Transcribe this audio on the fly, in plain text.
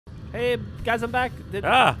Hey guys, I'm back.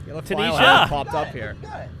 Tanisha popped up here.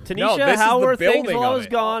 Tanisha, how were things while I was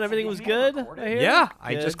gone? Everything was good. Yeah,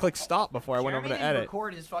 I just clicked stop before I went over to edit.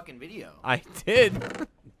 Record his fucking video. I did.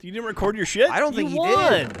 You didn't record your shit? I don't think he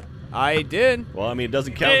won. did. I did. Well, I mean, it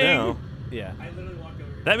doesn't count now. Yeah.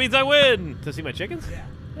 That means I win. To see my chickens?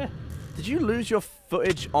 Yeah. Did you lose your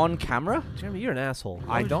footage on camera? Jeremy, you're an asshole.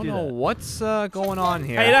 Why I would don't you do know that? what's going on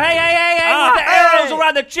here. Hey, with the arrows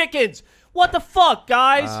around the chickens. What the fuck,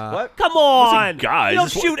 guys? What? Come on. Guys, You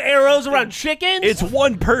don't shoot arrows around chickens. It's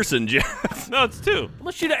one person, Jeff. No, it's two.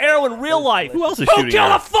 Let's shoot an arrow in real life. Who else is Who shooting killed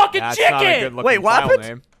a arrows? fucking That's chicken? not a good looking Wait, what file happened?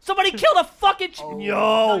 name. Somebody killed a fucking chicken. No,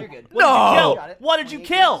 Yo. you're good. What did you kill? Got it. What did you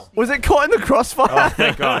kill? Was it caught in the crossfire? Oh,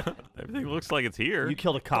 thank God. Everything looks like it's here. You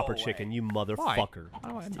killed a copper chicken, you motherfucker.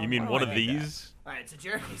 You mean one of these? All right, so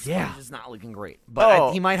Jeremy's Yeah. is not looking great, but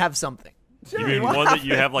Oh. he might have something. You mean one that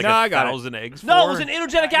you have like No, I got it. 1,000 eggs for? No, it was an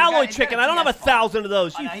energetic alloy he's got chicken. a I don't have GS 1,000 of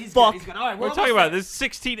those. Oh, You no, he's fuck. good. He's good. All right, We're talking about there's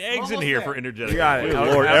 16 eggs in almost here there. for energetic. You got it. Good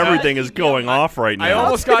Okay. Lord, everything is going off right now. I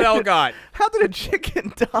almost got Elgot. How did a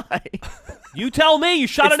chicken die? You tell me. You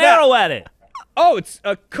shot It's an that- arrow at it. Oh, it's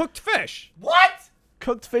a cooked fish. What?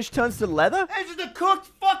 Cooked fish turns to leather? This is a cooked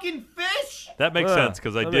fucking fish? That makes sense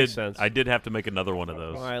because that makes sense. I did have to make have another one of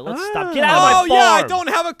those. All right, let's stop. Get out of my Oh farm. yeah, I don't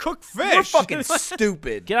have a cooked fish. You're fucking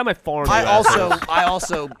stupid. Get out of my farm. I you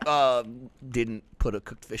also didn't put a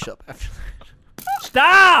cooked fish up after that.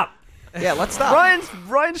 Stop! Yeah, let's stop.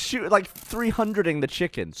 Ryan's shooting like 300ing the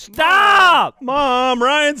chickens. Stop! Mom,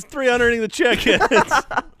 Ryan's 300ing the chickens.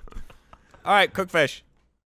 All right, cooked fish.